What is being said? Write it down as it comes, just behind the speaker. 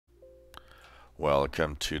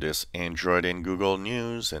Welcome to this Android and Google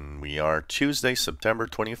News, and we are Tuesday, September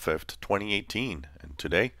 25th, 2018. And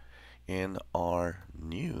today in our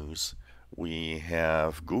news, we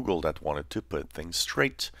have Google that wanted to put things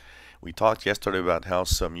straight. We talked yesterday about how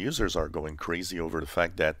some users are going crazy over the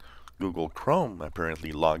fact that Google Chrome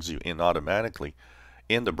apparently logs you in automatically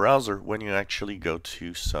in the browser when you actually go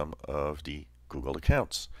to some of the Google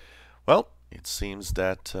accounts. Well, it seems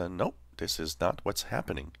that nope, this is not what's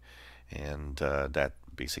happening. And that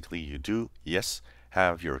basically you do, yes,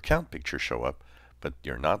 have your account picture show up, but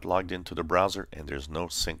you're not logged into the browser and there's no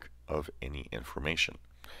sync of any information.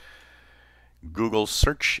 Google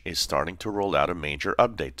Search is starting to roll out a major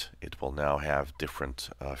update. It will now have different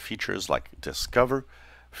features like Discover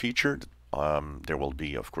feature. There will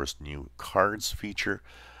be, of course, new cards feature.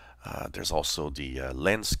 There's also the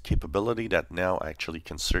lens capability that now actually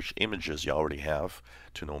can search images you already have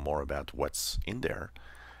to know more about what's in there.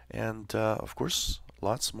 And of course,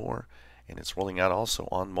 lots more, and it's rolling out also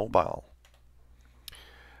on mobile.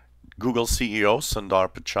 Google CEO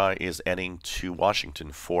Sundar Pichai is heading to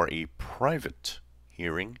Washington for a private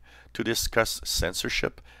hearing to discuss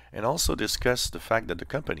censorship and also discuss the fact that the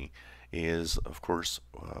company is, of course,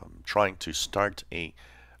 trying to start a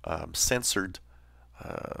censored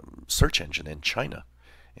search engine in China.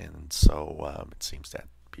 And so it seems that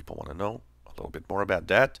people want to know a little bit more about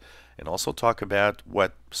that, and also talk about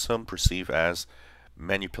what some perceive as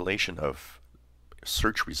manipulation of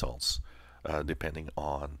search results depending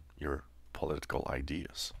on your political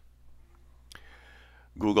ideas.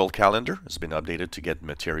 Google Calendar has been updated to get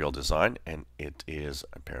material design, and it is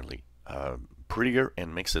apparently prettier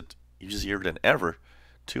and makes it easier than ever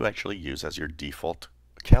to actually use as your default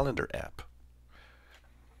calendar app.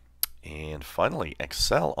 And finally,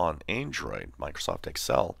 Excel on Android, Microsoft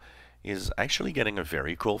Excel, is actually getting a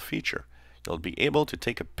very cool feature. You'll be able to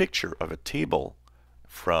take a picture of a table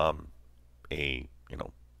from a,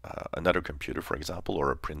 another computer, for example, or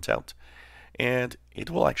a printout, and it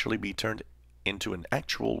will actually be turned into an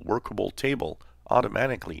actual workable table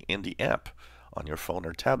automatically in the app on your phone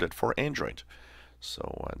or tablet for Android.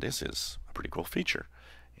 So this is a pretty cool feature,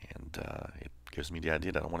 and it gives me the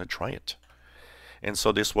idea that I want to try it. And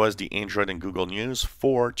so this was the Android and Google News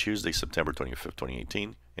for Tuesday, September 25th,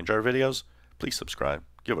 2018. Enjoy our videos. Please subscribe.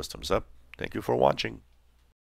 Give us thumbs up. Thank you for watching.